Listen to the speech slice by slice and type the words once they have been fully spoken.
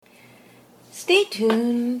Stay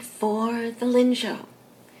tuned for The Lynn Show.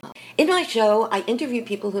 In my show, I interview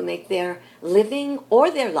people who make their living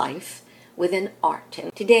or their life within art.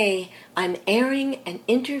 And today, I'm airing an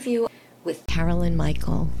interview with Carolyn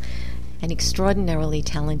Michel, an extraordinarily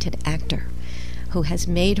talented actor who has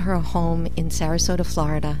made her home in Sarasota,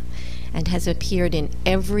 Florida, and has appeared in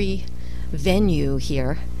every venue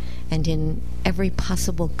here and in every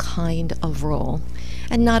possible kind of role.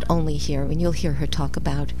 And not only here, and you'll hear her talk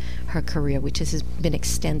about her career, which has been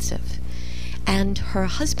extensive. And her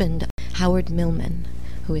husband, Howard Millman,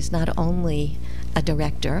 who is not only a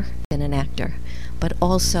director and an actor, but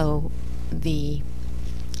also the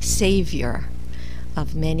savior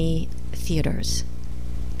of many theaters.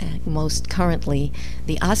 Most currently,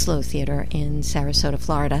 the Oslo Theater in Sarasota,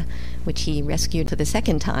 Florida, which he rescued for the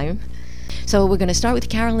second time. So we're going to start with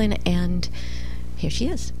Carolyn, and here she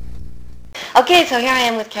is. Okay, so here I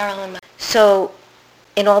am with Carolyn. So,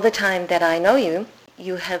 in all the time that I know you,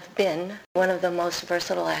 you have been one of the most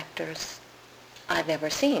versatile actors I've ever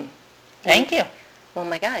seen. Thank you. Oh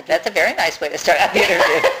my God. That's a very nice way to start out the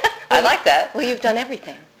interview. I like that. Well, you've done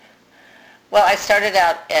everything. Well, I started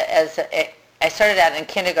out in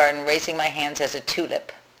kindergarten raising my hands as a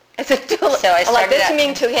tulip. As a tulip? So I started like this, you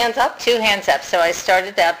mean two hands up? Two hands up. So I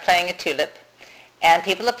started out playing a tulip, and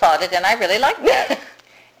people applauded, and I really liked that.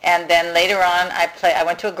 And then later on, I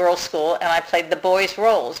went to a girls' school, and I played the boys'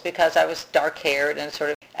 roles because I was dark-haired and sort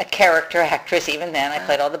of a character actress. Even then, I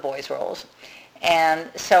played all the boys' roles. And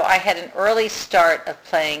so I had an early start of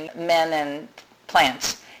playing men and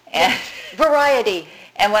plants. And variety.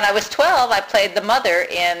 And when I was 12, I played the mother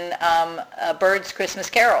in A Bird's Christmas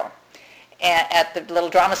Carol at the little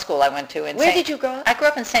drama school I went to. Where did you grow up? I grew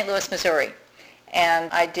up in St. Louis, Missouri.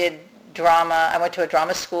 And I did drama. I went to a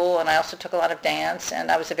drama school, and I also took a lot of dance,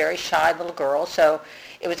 and I was a very shy little girl, so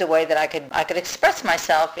it was a way that I could express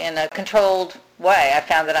myself in a controlled way. I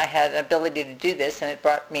found that I had an ability to do this, and it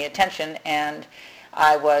brought me attention, and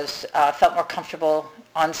I felt more comfortable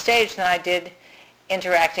on stage than I did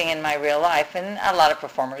interacting in my real life. And a lot of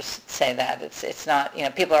performers say that. It's not,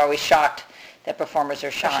 people are always shocked that performers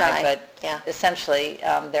are shy. But yeah. Essentially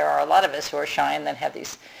there are a lot of us who are shy and then have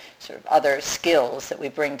these sort of other skills that we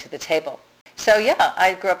bring to the table. So yeah,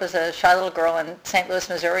 I grew up as a shy little girl in St. Louis,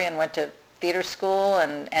 Missouri, and went to theater school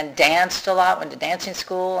and danced a lot, went to dancing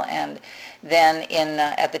school, and then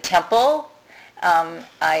at the Temple,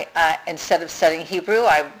 I instead of studying Hebrew,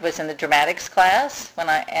 I was in the dramatics class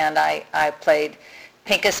I played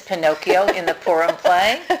Pinkus Pinocchio in the Purim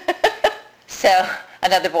play. So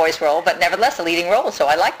another boy's role, but nevertheless a leading role, so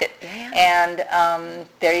I liked it. Yeah. And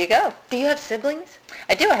there you go. Do you have siblings?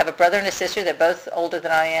 I do. I have a brother and a sister. They're both older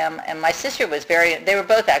than I am, and my sister they were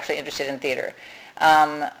both actually interested in theater.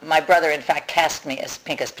 My brother, in fact, cast me as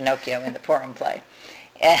Pinkus Pinocchio in the Purim play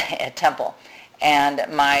at Temple. And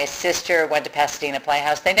my sister went to Pasadena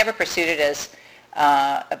Playhouse. They never pursued it as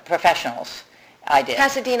professionals. I did.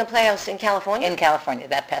 Pasadena Playhouse in California? In California,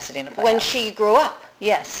 that Pasadena Playhouse. When she grew up?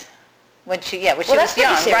 Yes. When she was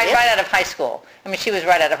young, right out of high school. I mean, she was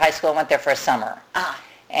right out of high school and went there for a summer. Ah.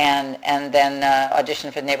 And then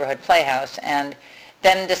auditioned for the neighborhood playhouse, and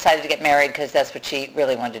then decided to get married because that's what she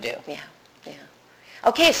really wanted to do. Yeah, yeah.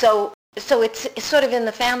 Okay, so it's sort of in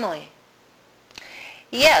the family.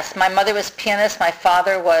 Yes, my mother was a pianist. My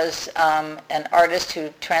father was an artist who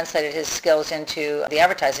translated his skills into the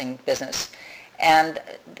advertising business. And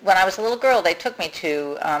when I was a little girl, they took me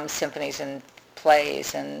to symphonies and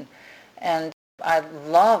plays, and I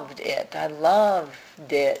loved it. I loved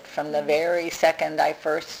it from the very second I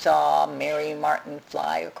first saw Mary Martin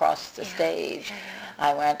fly across the stage. Yeah.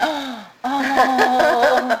 I went, oh.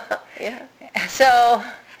 Yeah. So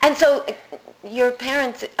your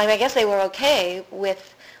parents, I guess they were okay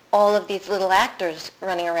with all of these little actors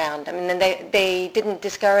running around. I mean, they didn't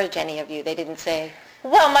discourage any of you. They didn't say...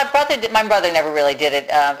 Well, my brother never really did it.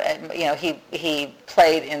 He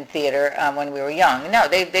played in theater when we were young. No,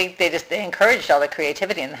 they encouraged all the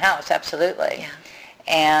creativity in the house, absolutely. Yeah.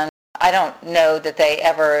 And I don't know that they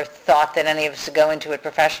ever thought that any of us would go into it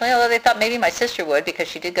professionally, although they thought maybe my sister would, because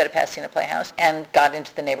she did go to Pasadena Playhouse and got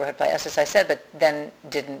into the neighborhood playhouse, as I said, but then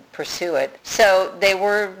didn't pursue it. So they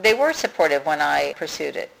were supportive when I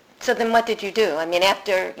pursued it. So then what did you do? I mean,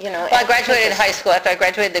 after, Well, I graduated high school. After I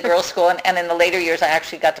graduated the girls' school, and in the later years, I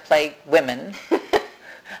actually got to play women.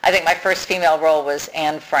 I think my first female role was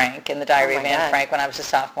Anne Frank in The Diary of Anne Frank when I was a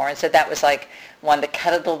sophomore, and so that was like one that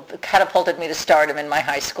catapulted me to stardom in my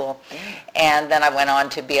high school. And then I went on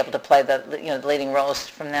to be able to play the leading roles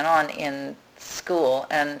from then on in school.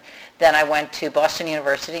 And then I went to Boston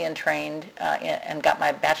University and trained and got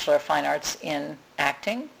my Bachelor of Fine Arts in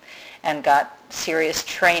acting, and got serious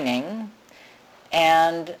training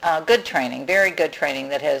and good training, very good training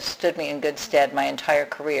that has stood me in good stead my entire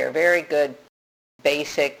career. Very good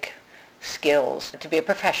basic skills to be a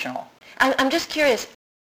professional. I'm just curious,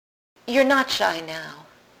 you're not shy now.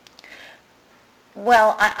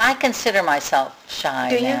 Well, I consider myself shy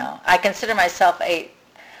Do you? now. I consider myself a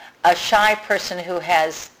shy person who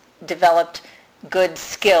has developed good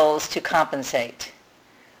skills to compensate.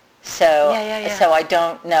 So, so I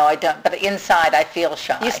don't know. I don't. But inside, I feel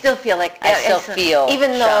shy. You still feel like I still feel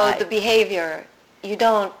even though shy. the behavior, you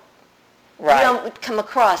don't. Right. You don't come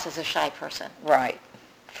across as a shy person. Right.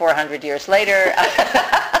 400 years later.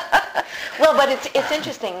 Well, but it's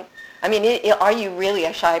interesting. I mean, are you really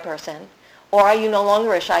a shy person, or are you no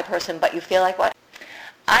longer a shy person, but you feel like what?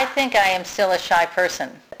 I think I am still a shy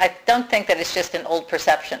person. I don't think that it's just an old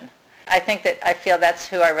perception. I think that I feel that's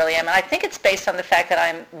who I really am. And I think it's based on the fact that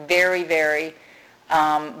I'm very, very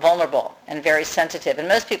vulnerable and very sensitive. And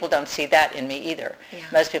most people don't see that in me either. Yeah.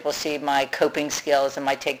 Most people see my coping skills and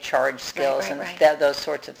my take charge skills those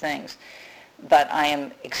sorts of things. But I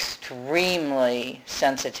am extremely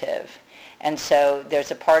sensitive. And so there's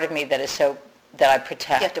a part of me that is that I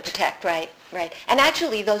protect. You have to protect, right. And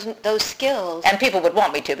actually, those skills. And people would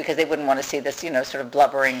want me to because they wouldn't want to see this, sort of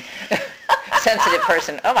blubbering, sensitive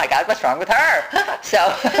person. Oh my God, what's wrong with her? So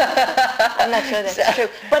I'm not sure that's true.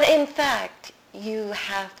 But in fact, you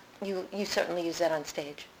certainly use that on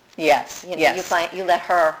stage. Yes. Yes. You let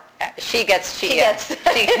her. She gets. That's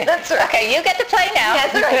right. Okay, you get to play now.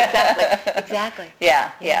 Yes, right. Exactly.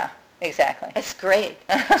 Yeah. Exactly. That's great.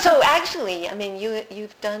 So actually, I mean,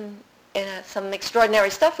 you've done some extraordinary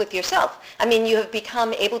stuff with yourself. I mean, you have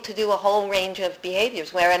become able to do a whole range of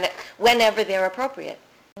behaviors whenever they're appropriate.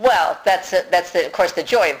 Well, that's of course the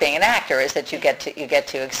joy of being an actor is that you get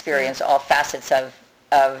to experience all facets of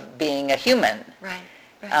being a human. Right.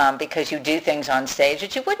 Because you do things on stage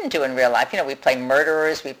that you wouldn't do in real life. We play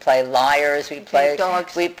murderers, we play liars, we play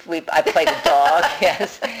dogs. I played a dog,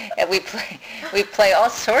 yes, and we play all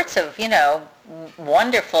sorts of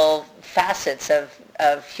wonderful facets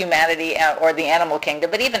of humanity or the animal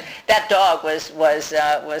kingdom. But even that dog was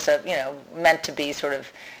meant to be sort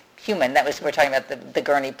of human. We're talking about the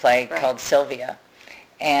Gurney play called Sylvia,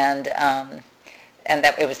 and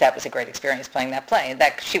that was a great experience playing that play.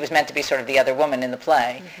 That she was meant to be sort of the other woman in the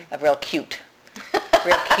play, a real cute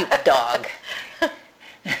dog,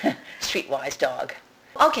 streetwise dog.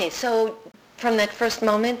 Okay, so from that first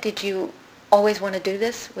moment, did you always want to do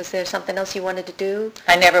this? Was there something else you wanted to do?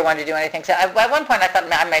 I never wanted to do anything. So at one point, I thought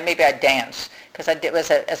maybe I'd dance because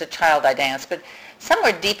as a child I danced, but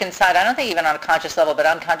somewhere deep inside, I don't think even on a conscious level, but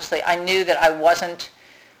unconsciously, I knew that I wasn't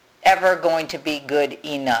ever going to be good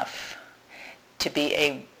enough to be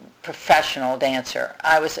a professional dancer.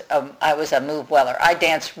 I was a move weller. I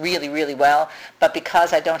dance really, really well, but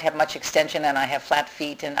because I don't have much extension and I have flat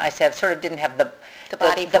feet and I sort of didn't have the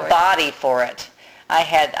body for it.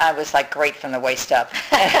 I was like great from the waist up.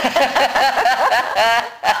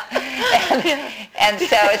 and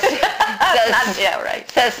so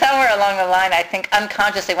it's so somewhere along the line, I think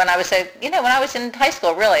unconsciously when I was in high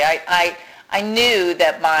school, really, I knew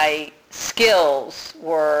that my skills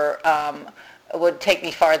would take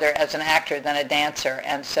me farther as an actor than a dancer,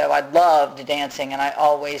 and so I loved dancing, and I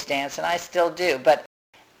always dance, and I still do. But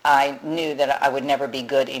I knew that I would never be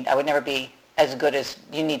good. I would never be as good as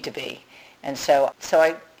you need to be, and so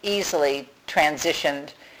I easily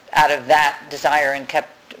transitioned out of that desire and kept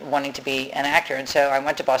wanting to be an actor. And so I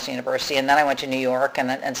went to Boston University, and then I went to New York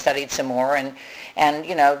and studied some more, and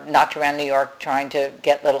knocked around New York trying to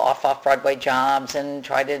get little off-Broadway jobs and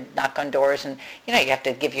try to knock on doors. And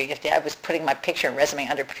I was putting my picture and resume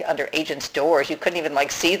under agents' doors. You couldn't even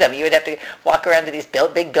see them. You would have to walk around to these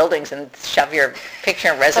big buildings and shove your picture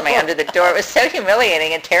and resume under the door. It was so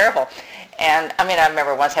humiliating and terrible. And I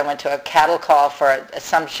remember once I went to a cattle call for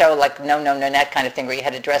some show like No Nanette kind of thing where you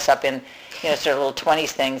had to dress up in sort of little 20s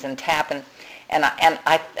things and tap and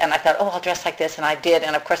I thought, oh, I'll dress like this, and I did,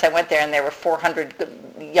 and of course I went there and there were 400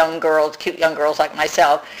 young girls, cute young girls like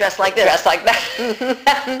myself, dressed like this, dressed like that,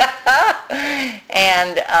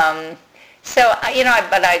 and so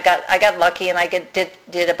I got lucky and I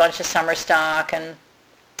did a bunch of summer stock and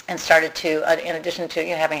started to in addition to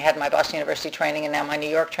having had my Boston University training and now my New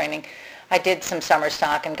York training. I did some summer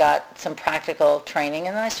stock and got some practical training,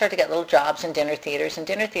 and then I started to get little jobs in dinner theaters. And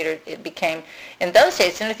dinner theater, it became, in those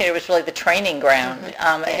days, dinner theater was really the training ground.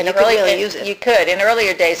 Mm-hmm. You could really use it. You could. In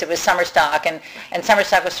earlier days, it was summer stock, and summer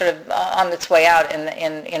stock was sort of on its way out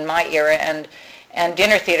in my era, and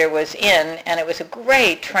dinner theater was in, and it was a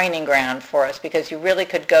great training ground for us because you really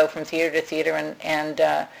could go from theater to theater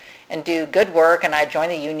and do good work. And I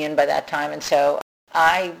joined the union by that time, and so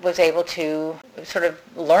I was able to sort of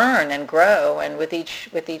learn and grow, and with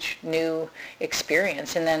each new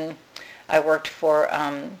experience. And then I worked for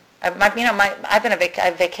I've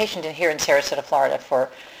vacationed here in Sarasota, Florida for.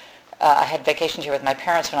 I had vacationed here with my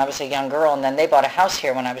parents when I was a young girl, and then they bought a house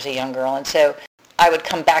here when I was a young girl, and so I would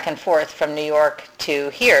come back and forth from New York to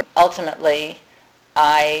here. Ultimately,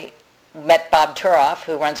 I met Bob Turoff,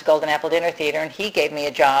 who runs Golden Apple Dinner Theater, and he gave me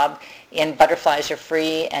a job in Butterflies Are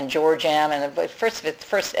Free and George M. And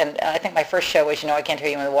I think my first show was I Can't Hear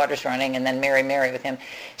You When the Water's Running, and then Mary Mary with him.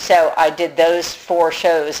 So I did those 4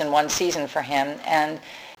 shows in one season for him, and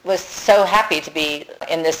was so happy to be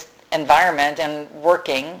in this environment and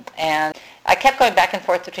working. And I kept going back and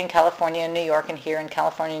forth between California and New York and here, and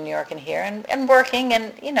California and New York and here, and working,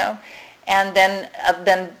 and and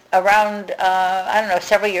then around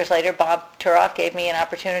several years later, Bob Turoff gave me an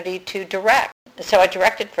opportunity to direct. So I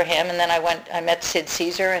directed for him, and then I met Sid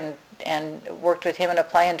Caesar and worked with him in a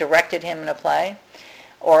play and directed him in a play,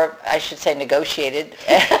 or I should say negotiated.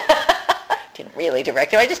 Didn't really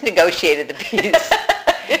direct him, I just negotiated the piece.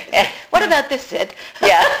 What about this, Sid?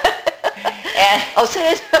 Yeah. And,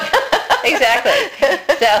 Sid. Exactly.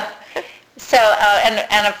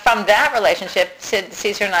 And from that relationship, Sid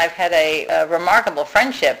Caesar and I have had a remarkable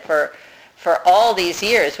friendship for all these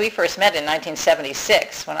years. We first met in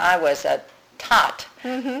 1976 when I was a tot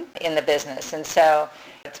in the business, and so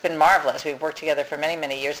it's been marvelous. We've worked together for many,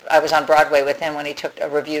 many years. I was on Broadway with him when he took a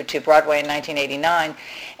review to Broadway in 1989,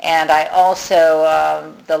 and I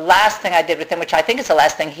also, the last thing I did with him, which I think is the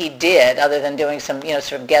last thing he did, other than doing some,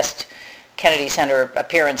 sort of guest Kennedy Center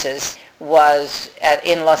appearances, was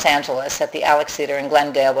in Los Angeles at the Alex Theater in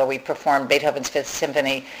Glendale, where we performed Beethoven's Fifth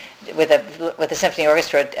Symphony with a symphony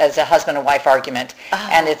orchestra as a husband and wife argument. Oh.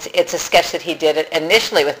 And it's a sketch that he did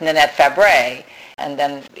initially with Ninette Fabre, and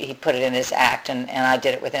then he put it in his act, and I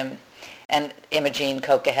did it with him. And Imogene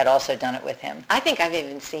Coca had also done it with him. I think I've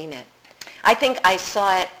even seen it. I think I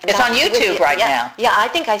saw it. It's on YouTube now. Yeah, I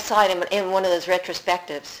think I saw it in one of those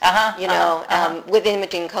retrospectives. With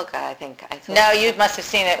Imogene Coca, I think. No, you must have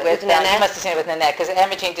seen it with Ninette. You must have seen it with Ninette, because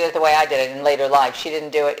Imogene did it the way I did it in later life. She didn't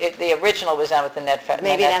do it. The original was done with Ninette Fabre.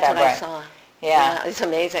 Maybe that's what I saw. Yeah, it's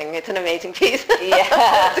amazing. It's an amazing piece.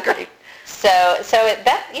 Yeah, it's great. So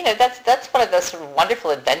that's one of those sort of wonderful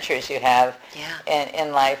adventures you have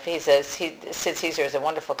in life. Sid Caesar is a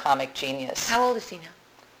wonderful comic genius. How old is he now?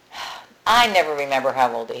 I never remember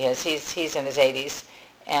how old he is. He's in his 80s,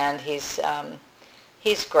 and he's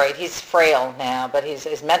great. He's frail now, but he's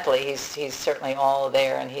certainly all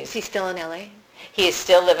there, and Is he still in L.A.? He is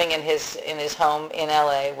still living in his home in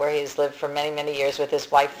L.A., where he's lived for many, many years with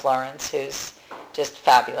his wife Florence, who's just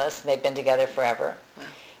fabulous. They've been together forever. Wow.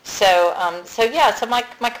 So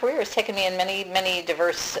my career has taken me in many, many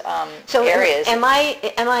diverse areas. Am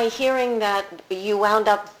I hearing that you wound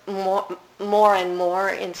up more and more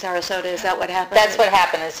in Sarasota? Is that what happened? That's what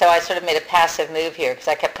happened, and so I sort of made a passive move here, because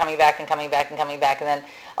I kept coming back and coming back and coming back, and then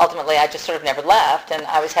ultimately I just sort of never left, and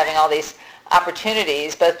I was having all these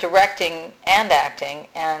opportunities, both directing and acting,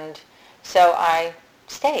 and so I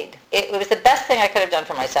stayed. It was the best thing I could have done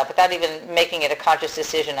for myself without even making it a conscious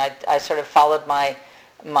decision. I sort of followed my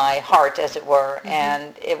heart, as it were,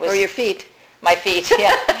 and it was... Or your feet. My feet,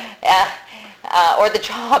 yeah. Or the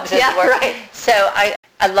jobs, as it were. Right. So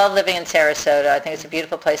I love living in Sarasota. I think it's a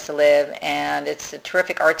beautiful place to live, and it's a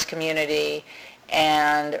terrific arts community.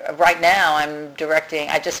 And right now I'm directing,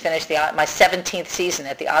 I just finished my 17th season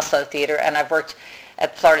at the Oslo Theater, and I've worked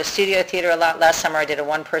at Florida Studio Theater a lot. Last summer I did a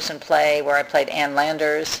one-person play where I played Ann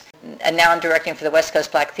Landers. And now I'm directing for the West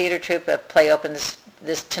Coast Black Theater Troupe. A play opens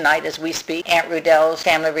this tonight as we speak, Aunt Rudell's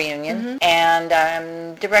Family Reunion. And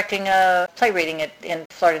I'm directing a play reading in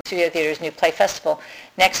Florida Studio Theater's new play festival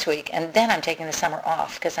next week. And then I'm taking the summer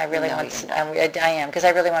off because I really want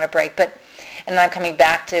a break. And then I'm coming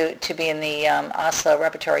back to be in the Oslo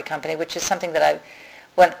Repertory Company, which is something that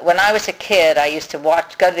when I was a kid, I used to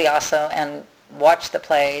go to the Oslo and watch the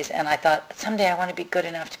plays, and I thought, someday I want to be good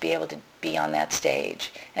enough to be able to be on that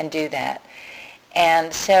stage and do that.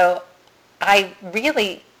 And so I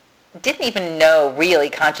really didn't even know really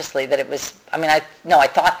consciously that it was, I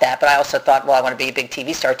thought that, but I also thought, well, I want to be a big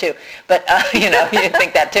TV star too. But, you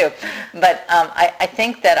think that too. But I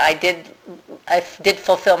think that I did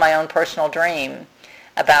fulfill my own personal dream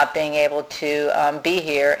about being able to be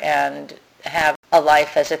here and have a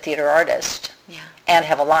life as a theater artist and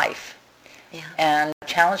have a life. Yeah. And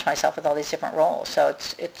challenge myself with all these different roles. So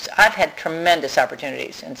I've had tremendous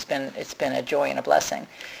opportunities, and it's been a joy and a blessing.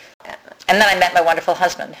 And then I met my wonderful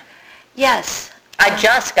husband. Yes. I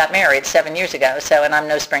just got married 7 years ago, and I'm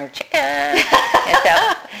no spring chicken.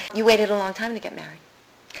 You waited a long time to get married.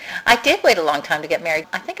 I did wait a long time to get married.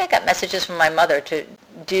 I think I got messages from my mother to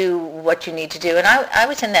do what you need to do. And I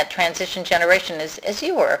was in that transition generation as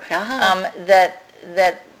you were,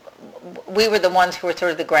 that we were the ones who were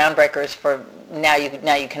sort of the groundbreakers for now you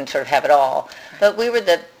can sort of have it all. But we were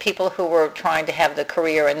the people who were trying to have the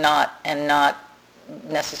career and not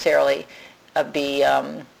necessarily be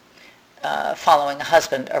following a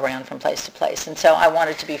husband around from place to place. And so I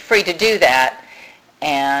wanted to be free to do that.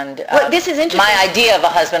 And this is interesting. My idea of a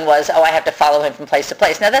husband was, I have to follow him from place to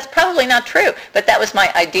place. Now, that's probably not true, but that was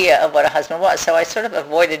my idea of what a husband was. So I sort of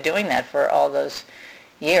avoided doing that for all those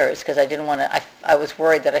years because I didn't want to. I was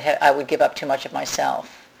worried that I would give up too much of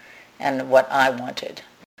myself and what I wanted.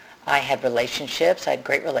 I had relationships. I had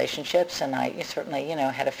great relationships, and I certainly,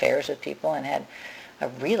 had affairs with people and had a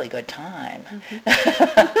really good time.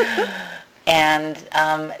 Mm-hmm. And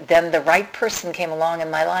then the right person came along in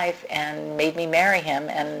my life and made me marry him,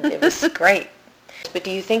 and it was great. But do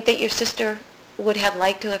you think that your sister would have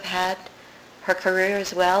liked to have had her career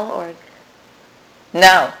as well, or?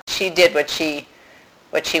 No, she did what she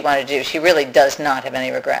wanted to do. She really does not have any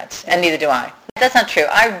regrets, and neither do I. That's not true.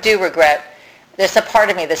 I do regret. There's a part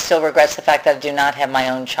of me that still regrets the fact that I do not have my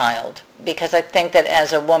own child, because I think that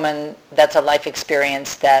as a woman, that's a life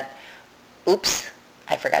experience that, oops,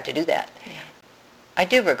 I forgot to do that. Yeah. I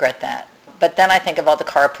do regret that. But then I think of all the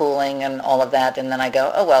carpooling and all of that, and then I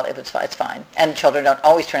go, oh, well, it's fine. And children don't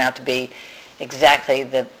always turn out to be exactly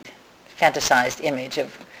the fantasized image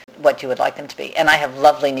of what you would like them to be. And I have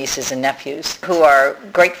lovely nieces and nephews who are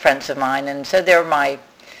great friends of mine, and so they're my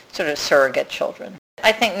sort of surrogate children.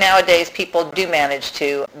 I think nowadays people do manage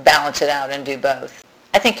to balance it out and do both.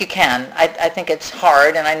 I think you can. I think it's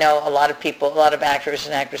hard, and I know a lot of actors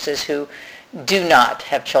and actresses who do not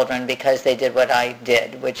have children because they did what I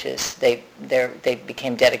did, which is they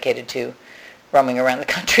became dedicated to roaming around the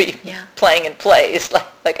country, playing in plays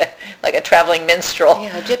like a traveling minstrel,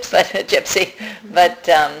 a gypsy. Mm-hmm.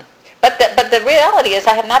 But the reality is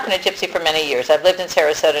I have not been a gypsy for many years. I've lived in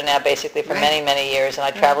Sarasota now basically for many years, and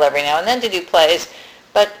I travel every now and then to do plays,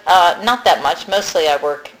 but not that much. Mostly I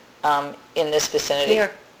work in this vicinity.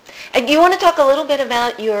 Here. And do you want to talk a little bit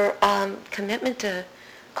about your commitment to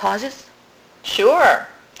causes? Sure.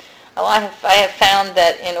 Well, I have found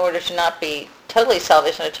that in order to not be totally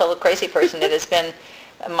selfish and a total crazy person, it has been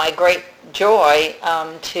my great joy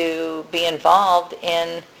to be involved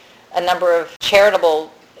in a number of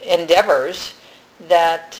charitable endeavors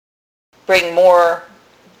that bring more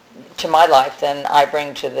to my life than I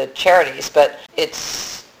bring to the charities. But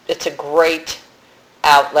it's a great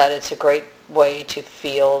outlet. It's a great way to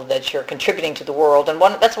feel that you're contributing to the world. And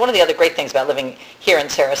that's one of the other great things about living here in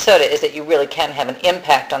Sarasota is that you really can have an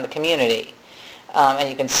impact on the community. And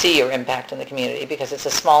you can see your impact in the community because it's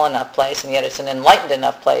a small enough place, and yet it's an enlightened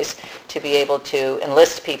enough place to be able to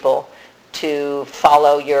enlist people to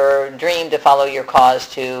follow your dream, to follow your cause,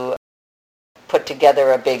 to put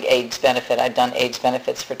together a big AIDS benefit. I've done AIDS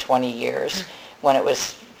benefits for 20 years when it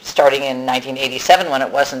was starting in 1987 when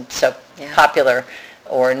it wasn't so popular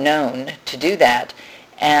or known to do that.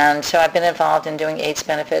 And so I've been involved in doing AIDS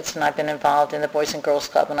benefits, and I've been involved in the Boys and Girls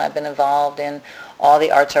Club, and I've been involved in all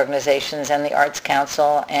the arts organizations and the Arts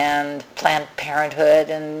Council and Planned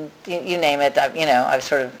Parenthood, and you name it. I've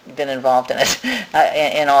sort of been involved in it,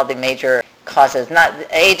 in all the major causes. Not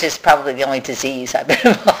AIDS is probably the only disease I've been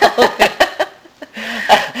involved in.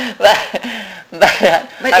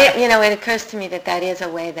 It occurs to me that is a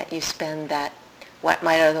way that you spend that what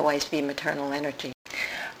might otherwise be maternal energy.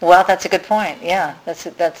 Well, that's a good point. Yeah, that's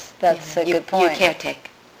a good point. You caretake.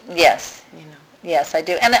 Yes. Yes, I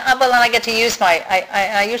do. And I get to use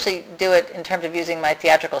I usually do it in terms of using my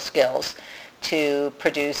theatrical skills to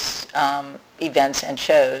produce events and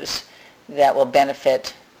shows that will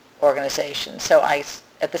benefit organizations. So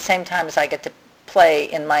at the same time as I get to play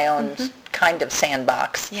in my own kind of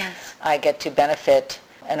sandbox, I get to benefit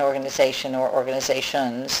an organization or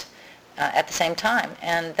organizations at the same time.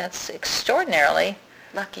 And that's extraordinarily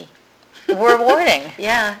lucky. Rewarding.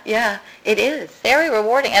 Yeah, it is. Very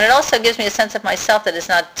rewarding. And it also gives me a sense of myself that is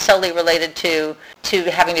not solely related to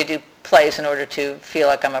having to do plays in order to feel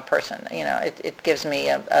like I'm a person. It gives me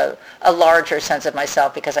a larger sense of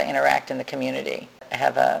myself because I interact in the community. I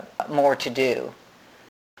have more to do.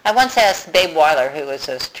 I once asked Babe Weiler, who was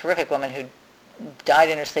a terrific woman who died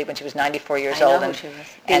in her sleep when she was 94 years old. Who she was.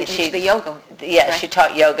 And the yoga. Yeah, right? She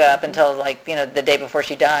taught yoga up until the day before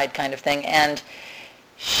she died kind of thing. And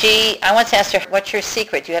I once asked her, what's your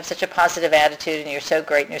secret? You have such a positive attitude and you're so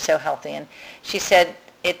great and you're so healthy. And she said,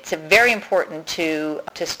 it's very important to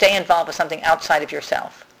stay involved with something outside of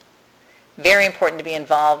yourself. very important to be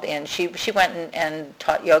involved in. She went and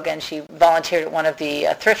taught yoga, and she volunteered at one of the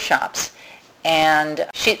thrift shops, and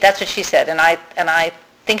that's what she said, and I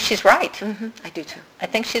think she's right. Mm-hmm. I do too. I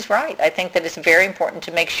think she's right. I think that it's very important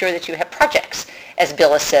to make sure that you have projects. As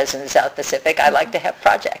Billis says in the South Pacific, I like to have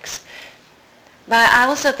projects. But I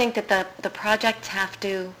also think that the projects have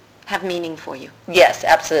to have meaning for you. Yes,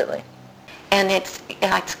 absolutely. And it's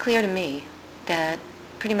clear to me that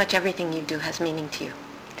pretty much everything you do has meaning to you.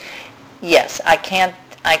 Yes, I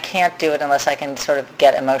can't do it unless I can sort of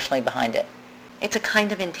get emotionally behind it. It's a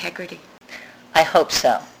kind of integrity. I hope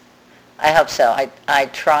so. I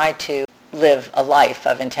try to live a life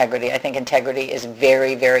of integrity. I think integrity is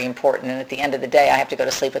very, very important. And at the end of the day, I have to go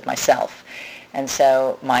to sleep with myself. And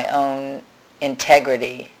so my own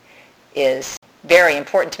integrity is very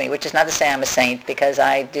important to me, which is not to say I'm a saint, because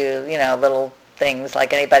I do, little things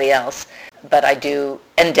like anybody else. But I do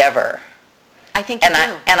endeavor. I think you do.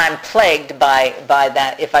 And I'm plagued by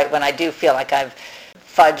that. When I do feel like I've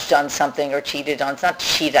fudged on something or cheated on, it's not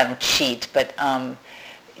cheat, I don't cheat, but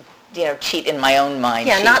cheat in my own mind.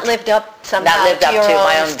 Yeah, cheat. Not lived up somehow not lived to up your to own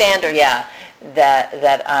my own standards. Yeah,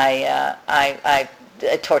 that I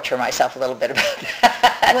torture myself a little bit about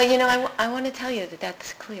that. Well, I want to tell you that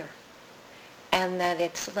that's clear, and that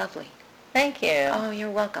it's lovely. Thank you. Oh, you're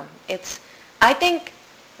welcome. I think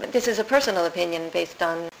this is a personal opinion based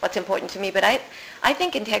on what's important to me, but I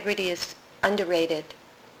think integrity is underrated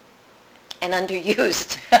and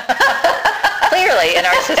underused. Clearly, in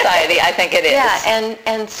our society, I think it is. Yeah,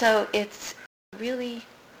 and so it's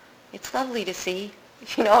lovely to see,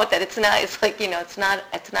 that it's not. It's like it's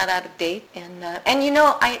not out of date, and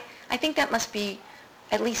I think that must be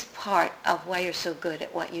at least part of why you're so good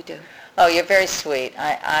at what you do. Oh, you're very sweet.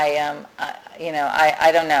 I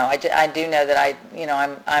don't know. I do know that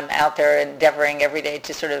I'm out there endeavoring every day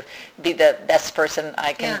to sort of be the best person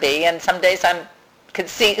I can be, and some days I could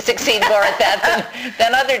succeed more at that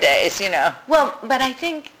than other days. Well, but I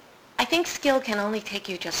think skill can only take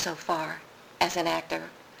you just so far as an actor,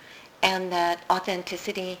 and that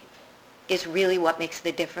authenticity is really what makes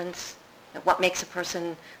the difference, what makes a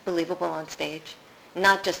person believable on stage.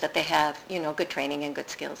 Not just that they have, good training and good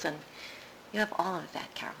skills. And you have all of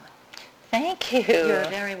that, Carolyn. Thank you. You're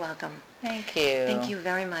very welcome. Thank you. Thank you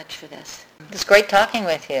very much for this. It's great talking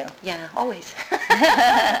with you. Yeah, always.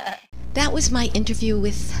 That was my interview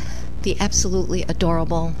with the absolutely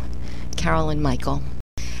adorable Carolyn Michel.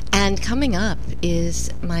 And coming up is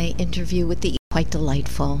my interview with the quite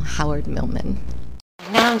delightful Howard Millman.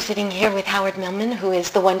 Now I'm sitting here with Howard Millman, who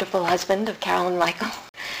is the wonderful husband of Carolyn Michel.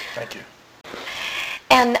 Thank you.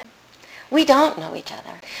 And we don't know each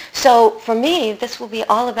other. So for me, this will be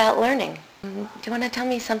all about learning. Do you want to tell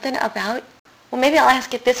me something about, well, maybe I'll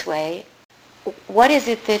ask it this way. What is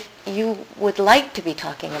it that you would like to be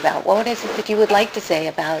talking about? What is it that you would like to say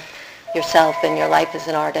about yourself and your life as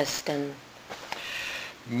an artist? And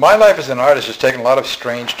my life as an artist has taken a lot of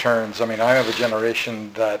strange turns. I mean, I'm of a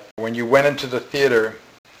generation that when you went into the theater,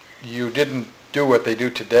 you didn't do what they do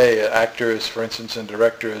today. Actors, for instance, and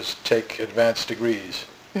directors take advanced degrees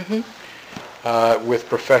with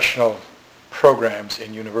professional programs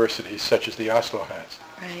in universities such as the Oslo has.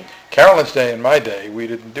 right. Carolyn's day and my day, we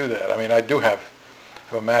didn't do that. I mean, I do have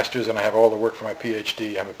a master's and I have all the work for my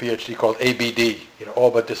PhD. I have a PhD called ABD,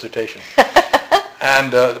 all but dissertation.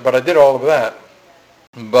 And but I did all of that.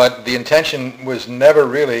 But the intention was never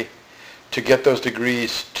really to get those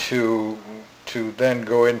degrees to then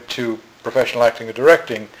go into professional acting or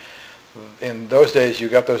directing. In those days, you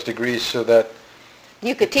got those degrees so that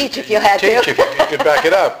you could teach if you had to. Teach if you could back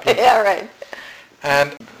it up. Yeah, right.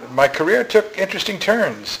 And my career took interesting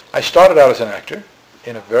turns. I started out as an actor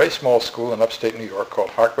in a very small school in upstate New York called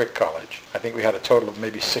Hartwick College. I think we had a total of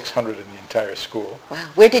maybe 600 in the entire school. Wow.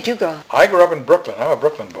 Where did you grow up? I grew up in Brooklyn. I'm a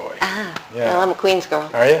Brooklyn boy. Ah. Yeah. Well, I'm a Queens girl.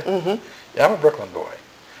 Are you? Mm-hmm. Yeah, I'm a Brooklyn boy.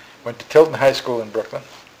 Went to Tilton High School in Brooklyn.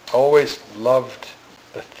 Always loved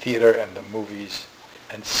the theater and the movies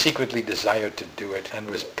and secretly desired to do it and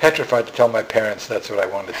was petrified to tell my parents that's what I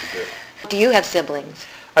wanted to do. Do you have siblings?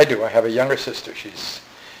 I do. I have a younger sister. She's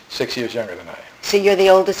 6 years younger than I am. So you're the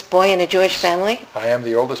oldest boy in a Jewish family? I am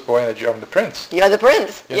the oldest boy and I'm the prince. You're the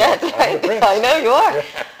prince. You Yes, know, I'm right. the prince. I know you are. Yeah.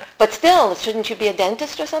 But still, shouldn't you be a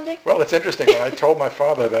dentist or something? Well, it's interesting. When I told my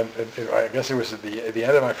father that, I guess it was at the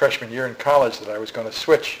end of my freshman year in college, that I was going to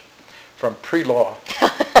switch from pre-law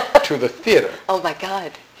to the theater. Oh, my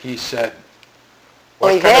God. He said,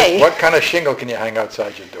 Oy what vey. kind of shingle can you hang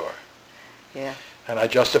outside your door? Yeah. And I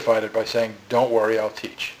justified it by saying, don't worry, I'll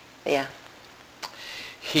teach. Yeah.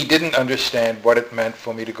 He didn't understand what it meant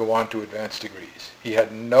for me to go on to advanced degrees. He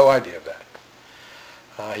had no idea of that.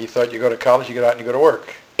 He thought you go to college, you get out and you go to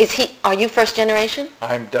work. Are you first generation?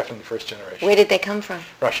 I'm definitely first generation. Where did they come from?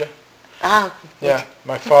 Russia. Ah. Yeah,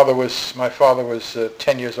 my father was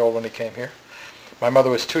 10 years old when he came here. My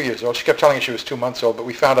mother was 2 years old. She kept telling me she was 2 months old, but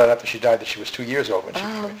we found out after she died that she was 2 years old when she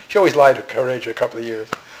came here. She always lied her age a couple of years.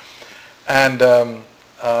 And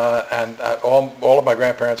all of my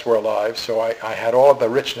grandparents were alive, so I had all of the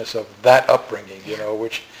richness of that upbringing,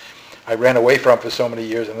 which I ran away from for so many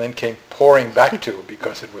years and then came pouring back to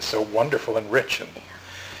because it was so wonderful and rich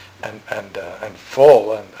and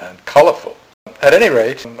full and colorful. At any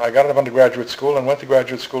rate, I got out of undergraduate school and went to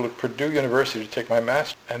graduate school at Purdue University to take my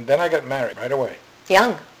master's, and then I got married right away.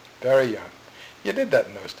 Young. Very young. You did that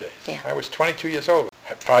in those days. Yeah. I was 22 years old.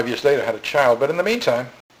 5 years later, I had a child, but in the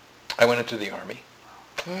meantime, I went into the Army.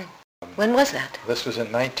 When was that? This was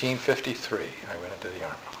in 1953. I went into the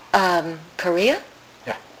Army. Korea?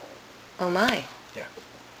 Yeah. Oh my. Yeah.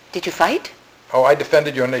 Did you fight? Oh, I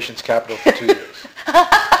defended your nation's capital for 2 years.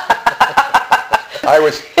 I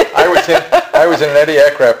was in an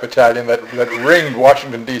anti-aircraft battalion that ringed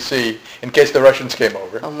Washington, D.C. in case the Russians came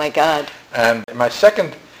over. Oh my God. And in my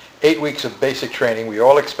second 8 weeks of basic training, we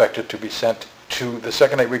all expected to be sent to the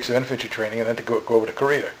second 8 weeks of infantry training and then to go over to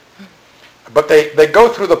Korea. But they go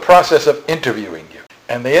through the process of interviewing you.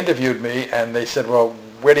 And they interviewed me and they said, well,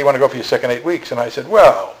 where do you want to go for your second 8 weeks? And I said,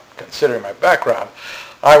 well, considering my background,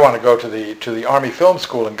 I want to go to the Army Film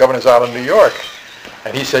School in Governor's Island, New York.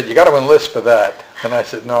 And he said, you got to enlist for that. And I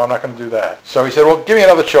said, no, I'm not going to do that. So he said, well, give me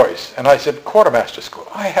another choice. And I said, quartermaster school.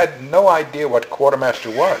 I had no idea what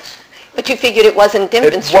quartermaster was. But you figured it wasn't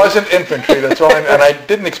infantry. It wasn't infantry, that's all. And I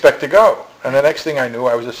didn't expect to go. And the next thing I knew,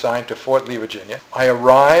 I was assigned to Fort Lee, Virginia. I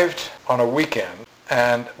arrived on a weekend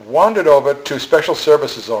and wandered over to Special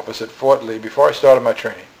Services office at Fort Lee before I started my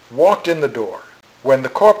training. Walked in the door when the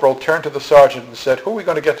corporal turned to the sergeant and said, who are we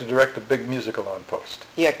going to get to direct the big musical on post?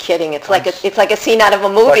 You're kidding. It's like a scene out of a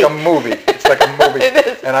movie. It's like a movie. It's like a movie. It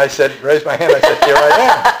is. And I said, raised my hand, I said, here I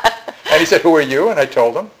am. And he said, who are you? And I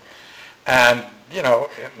told him. And,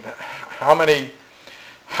 how many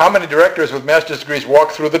directors with master's degrees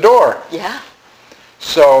walk through the door? Yeah.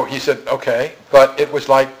 So he said, okay, but it was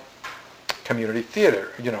like community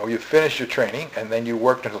theater. You finished your training and then you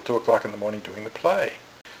worked until 2 o'clock in the morning doing the play.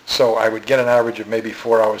 So I would get an average of maybe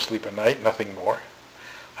 4 hours sleep a night, nothing more.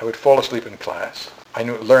 I would fall asleep in class. I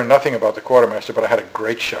learned nothing about the quartermaster, but I had a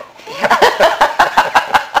great show.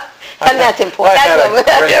 And that's important. I had a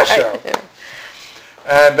great show. Yeah.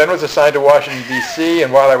 And then was assigned to Washington, D.C.,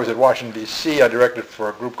 and while I was at Washington, D.C., I directed for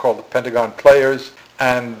a group called the Pentagon Players,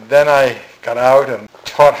 and then I got out and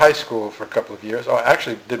taught high school for a couple of years. I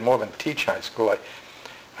actually did more than teach high school.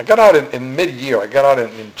 I got out in mid-year. I got out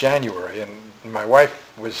in January, and my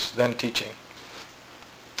wife was then teaching.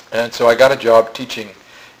 And so I got a job teaching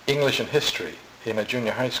English and history in a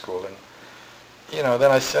junior high school, and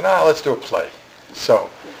then I said, let's do a play. So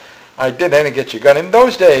I did Annie Get Your Gun. In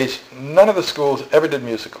those days, none of the schools ever did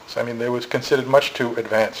musicals. I mean, they was considered much too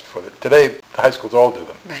advanced for it. Today, the high schools all do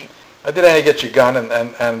them. Right. I did Annie Get Your Gun,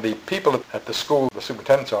 and the people at the school, the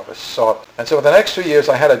superintendent's office, saw it. And so for the next 2 years,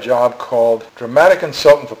 I had a job called dramatic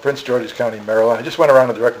consultant for Prince George's County, Maryland. I just went around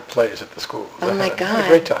and directed plays at the schools. Oh, my God. I had a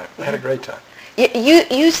great time. I had a great time.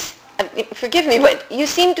 You forgive me, but you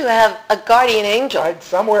seem to have a guardian angel.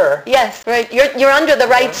 Somewhere. Yes, right. You're under the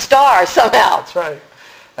right star somehow. That's right.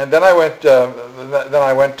 And then I went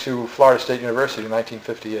to Florida State University in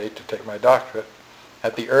 1958 to take my doctorate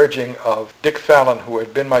at the urging of Dick Fallon, who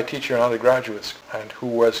had been my teacher in undergraduate school and who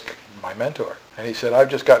was my mentor. And he said, I've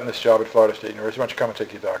just gotten this job at Florida State University. Why don't you come and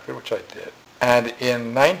take your doctorate, which I did. And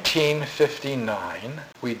in 1959,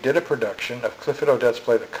 we did a production of Clifford Odets'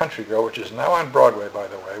 play The Country Girl, which is now on Broadway, by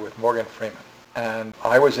the way, with Morgan Freeman. And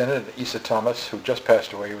I was in it, and Issa Thomas, who just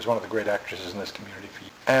passed away. He was one of the great actresses in this community.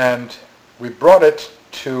 And we brought it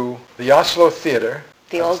to the Oslo Theater.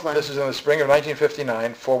 The old one. This is in the spring of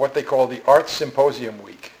 1959 for what they call the Arts Symposium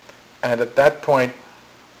Week. And at that point,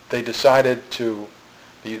 they decided to,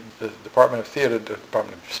 the Department of Theater, the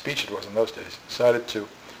Department of Speech it was in those days, decided to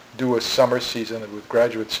do a summer season with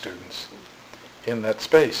graduate students in that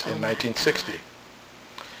space in 1960.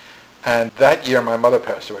 And that year, my mother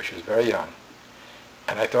passed away. She was very young.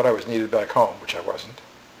 And I thought I was needed back home, which I wasn't.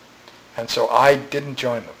 And so I didn't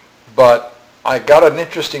join them. But I got an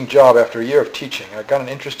interesting job after a year of teaching. I got an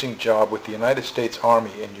interesting job with the United States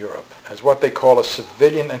Army in Europe as what they call a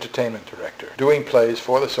civilian entertainment director, doing plays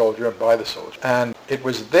for the soldier and by the soldier. And it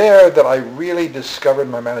was there that I really discovered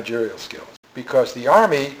my managerial skills, because the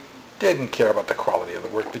Army didn't care about the quality of the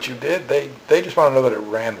work that you did. They just want to know that it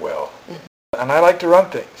ran well. Mm-hmm. And I like to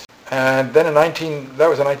run things. And then that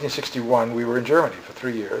was in 1961, we were in Germany for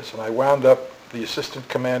 3 years, and I wound up the assistant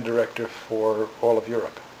command director for all of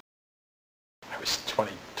Europe. I was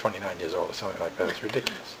 29 years old or something like that. It's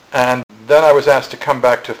ridiculous. And then I was asked to come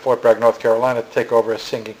back to Fort Bragg, North Carolina to take over a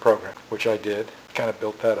singing program, which I did. Kind of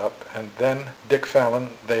built that up. And then Dick Fallon,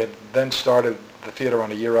 they had then started the theater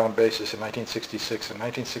on a year-round basis in 1966. In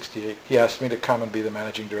 1968, he asked me to come and be the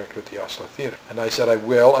managing director at the Oslo Theater. And I said I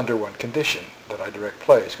will under one condition, that I direct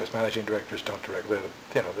plays, because managing directors don't direct,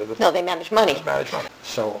 No, they manage money. They manage money.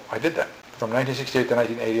 So I did that. From 1968 to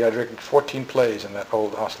 1980, I directed 14 plays in that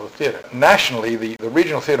old Oslo Theater. Nationally, the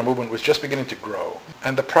regional theater movement was just beginning to grow.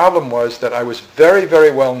 And the problem was that I was very,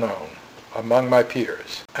 very well known among my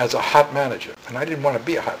peers as a hot manager. And I didn't want to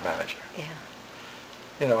be a hot manager. Yeah.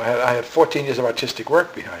 You know, I had 14 years of artistic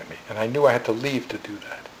work behind me, and I knew I had to leave to do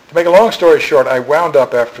that. To make a long story short, I wound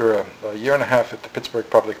up after a year and a half at the Pittsburgh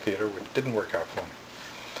Public Theater, which didn't work out for me.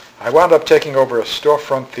 I wound up taking over a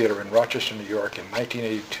storefront theater in Rochester, New York in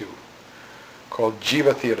 1982 called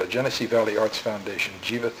Jiva Theater, Genesee Valley Arts Foundation,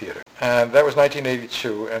 Jiva Theater. And that was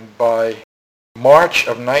 1982, and by March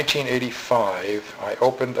of 1985, I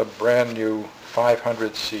opened a brand new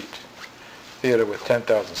 500-seat theater with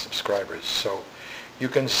 10,000 subscribers. So you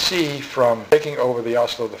can see from taking over the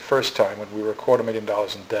Oslo the first time when we were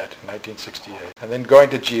 $250,000 in debt in 1968, and then going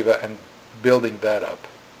to Jiva and building that up,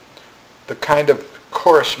 the kind of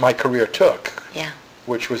course my career took, Yeah.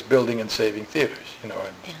 which was building and saving theaters, you know,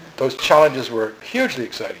 and those challenges were hugely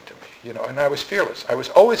exciting to me, you know, and I was fearless. I was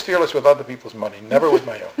always fearless with other people's money, never with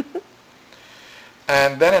my own.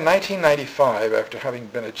 And then in 1995, after having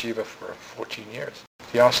been at Jiva for 14 years,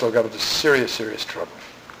 the Oslo got into serious, serious trouble.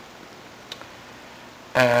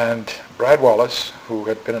 And Brad Wallace, who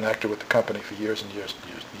had been an actor with the company for years and years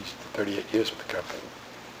and years, he's 38 years with the company,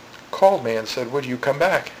 called me and said, would you come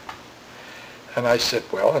back? And I said,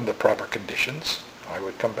 well, in the proper conditions, I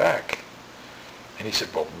would come back. And he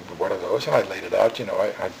said, well, what are those? And I laid it out. You know,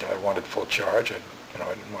 I wanted full charge. I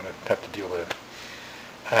didn't want to have to deal with it.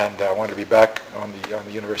 And I wanted to be back on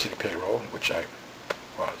the university payroll, which I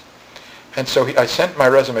was. And so I sent my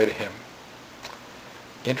resume to him.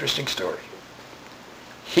 Interesting story.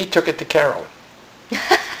 He took it to Carolyn.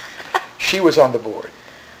 She was on the board.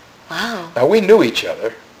 Wow. Now, we knew each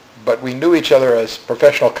other, but we knew each other as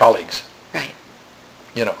professional colleagues. Right.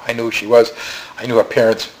 You know, I knew who she was. I knew her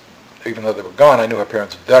parents, even though they were gone, I knew her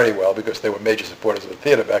parents very well because they were major supporters of the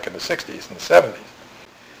theater back in the 60s and the 70s.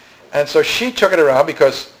 And so she took it around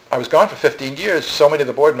because I was gone for 15 years. So many of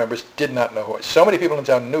the board members did not know who I was. So many people in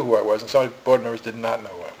town knew who I was, and so many board members did not know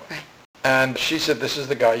who I was. Right. And she said, this is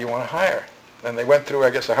the guy you want to hire. And they went through, I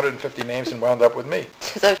guess, 150 names and wound up with me.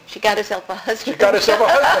 So she got herself a husband. She got herself a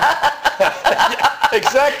husband. Yeah,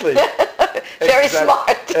 exactly. Very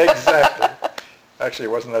smart. Exactly. Actually,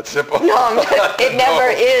 it wasn't that simple. No, it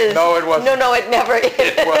never is. No, it wasn't. No, it never is.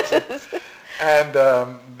 It wasn't. And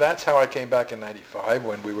that's how I came back in 95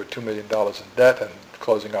 when we were $2 million in debt and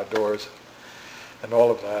closing our doors and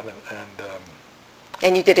all of that.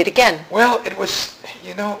 And you did it again. Well, it was,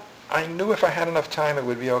 you know, I knew if I had enough time it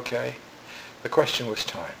would be okay. The question was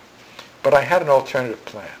time. But I had an alternative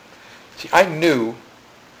plan. See, I knew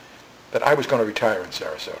that I was going to retire in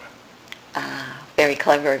Sarasota. Ah, very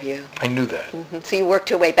clever of you. I knew that. Mm-hmm. So you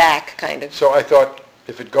worked your way back, kind of. So I thought,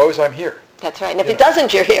 if it goes, I'm here. That's right. And if it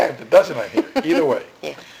doesn't, you're here. If it doesn't, I'm here. Either way.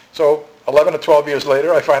 Yeah. So 11 or 12 years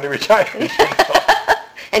later, I finally retired. You know?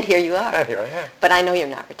 And here you are. And here I am. But I know you're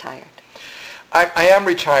not retired. I am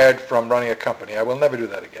retired from running a company. I will never do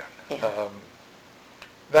that again. Yeah.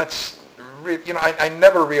 I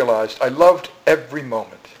never realized, I loved every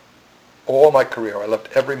moment. All my career, I loved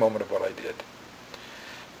every moment of what I did.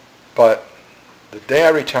 But the day I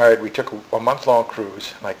retired, we took a month-long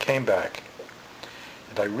cruise, and I came back.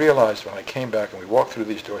 And I realized when I came back and we walked through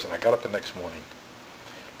these doors and I got up the next morning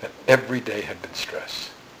that every day had been stress.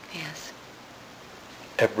 Yes.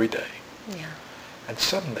 Every day. Yeah. And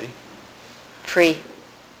suddenly, Free.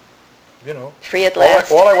 you know, Free at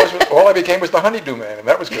last. all I became was the honeydew man, and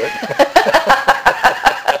that was good.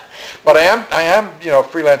 But I am, you know,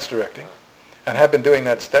 freelance directing, and have been doing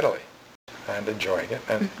that steadily, and enjoying it,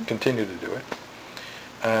 and continue to do it.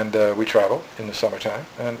 And we travel in the summertime,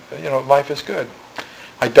 and you know, life is good.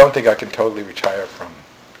 I don't think I can totally retire from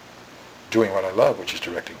doing what I love, which is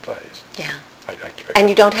directing plays. Yeah. I And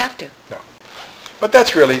you don't have to. No. But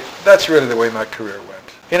that's really the way my career went.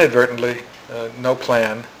 Inadvertently, no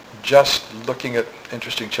plan, just looking at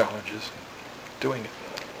interesting challenges, doing it.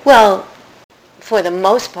 Well, for the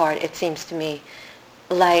most part, it seems to me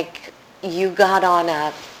like you got on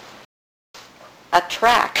a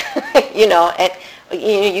track, you know, and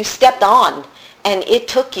you stepped on, and it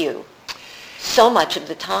took you so much of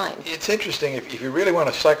the time. It's interesting, if you really want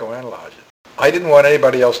to psychoanalyze it, I didn't want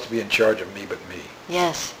anybody else to be in charge of me but me.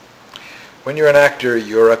 Yes. When you're an actor,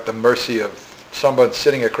 you're at the mercy of someone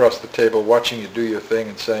sitting across the table watching you do your thing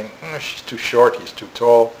and saying, she's too short, he's too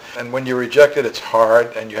tall. And when you're rejected, it's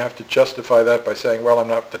hard, and you have to justify that by saying, well, I'm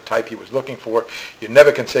not the type he was looking for. You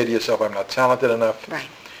never can say to yourself, I'm not talented enough. Right.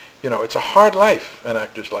 It's a hard life, an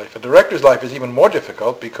actor's life. A director's life is even more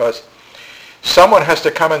difficult because someone has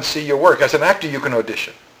to come and see your work. As an actor, you can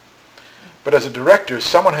audition. But as a director,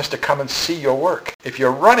 someone has to come and see your work. If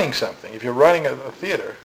you're running something, if you're running a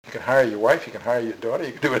theater, you can hire your wife, you can hire your daughter,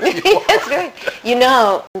 you can do whatever you want. That's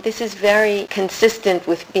right. This is very consistent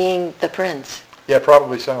with being the prince. Yeah,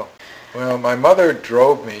 probably so. Well, my mother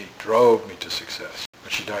drove me to success,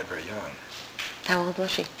 but she died very young. How old was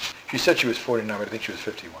she? She said she was 49, but I think she was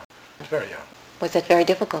 51. She was very young. Was that very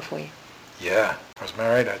difficult for you? Yeah. I was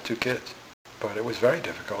married, I had 2 kids. But it was very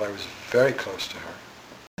difficult. I was very close to her.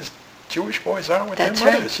 As Jewish boys are with their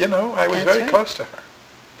mothers, I was very close to her.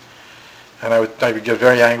 And I would get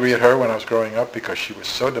very angry at her when I was growing up because she was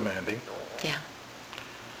so demanding. Yeah.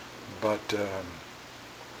 But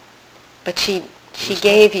she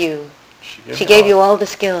gave you all the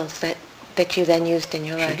skills that you then used in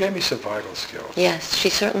your life. She gave me survival skills. Yes, she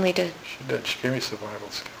certainly did. She did. She gave me survival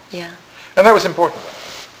skills. Yeah. And that was important.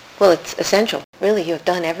 Well, it's essential. Really, you have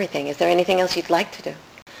done everything. Is there anything else you'd like to do?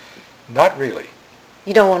 Not really.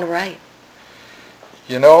 You don't want to write?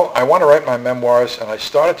 I want to write my memoirs, and I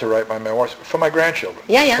started to write my memoirs for my grandchildren.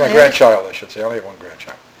 Yeah. My grandchild, I should say. I only have one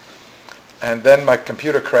grandchild. And then my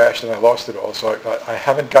computer crashed, and I lost it all, so I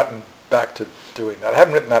haven't gotten back to doing that. I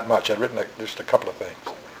haven't written that much. I've written just a couple of things.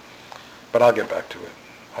 But I'll get back to it.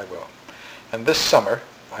 I will. And this summer,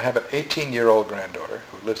 I have an 18-year-old granddaughter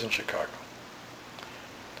who lives in Chicago.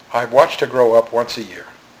 I've watched her grow up once a year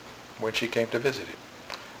when she came to visit it.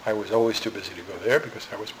 I was always too busy to go there because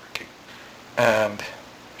I was working. And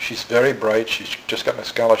she's very bright. She's just gotten a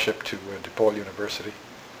scholarship to DePaul University.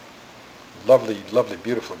 Lovely, lovely,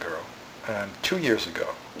 beautiful girl. And 2 years ago,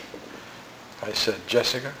 I said,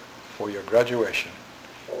 Jessica, for your graduation,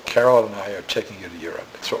 Carol and I are taking you to Europe.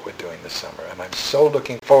 That's what we're doing this summer. And I'm so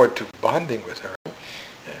looking forward to bonding with her.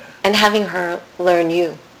 Yeah. And having her learn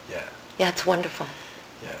you. Yeah. Yeah, it's wonderful.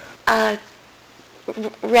 Yeah.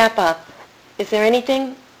 Wrap up. Is there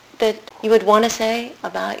anything that you would want to say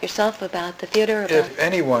about yourself, about the theater? If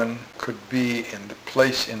anyone could be in the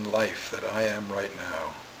place in life that I am right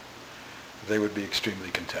now, they would be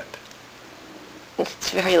extremely content.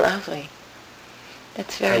 It's very lovely.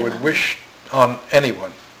 That's very I would lovely. wish on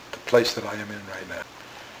anyone the place that I am in right now.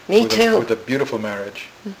 Me too. With a beautiful marriage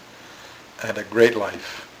and a great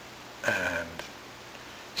life and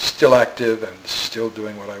still active and still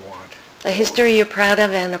doing what I want. A history you're proud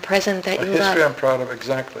of and a present that you love. A history I'm proud of,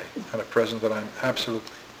 exactly, and a present that I'm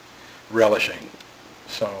absolutely relishing.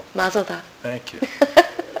 So, Mazel tov. Thank you.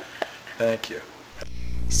 Thank you.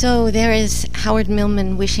 So there is Howard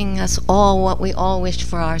Millman wishing us all what we all wished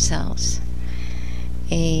for ourselves.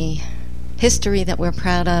 A history that we're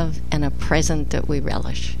proud of and a present that we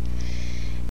relish.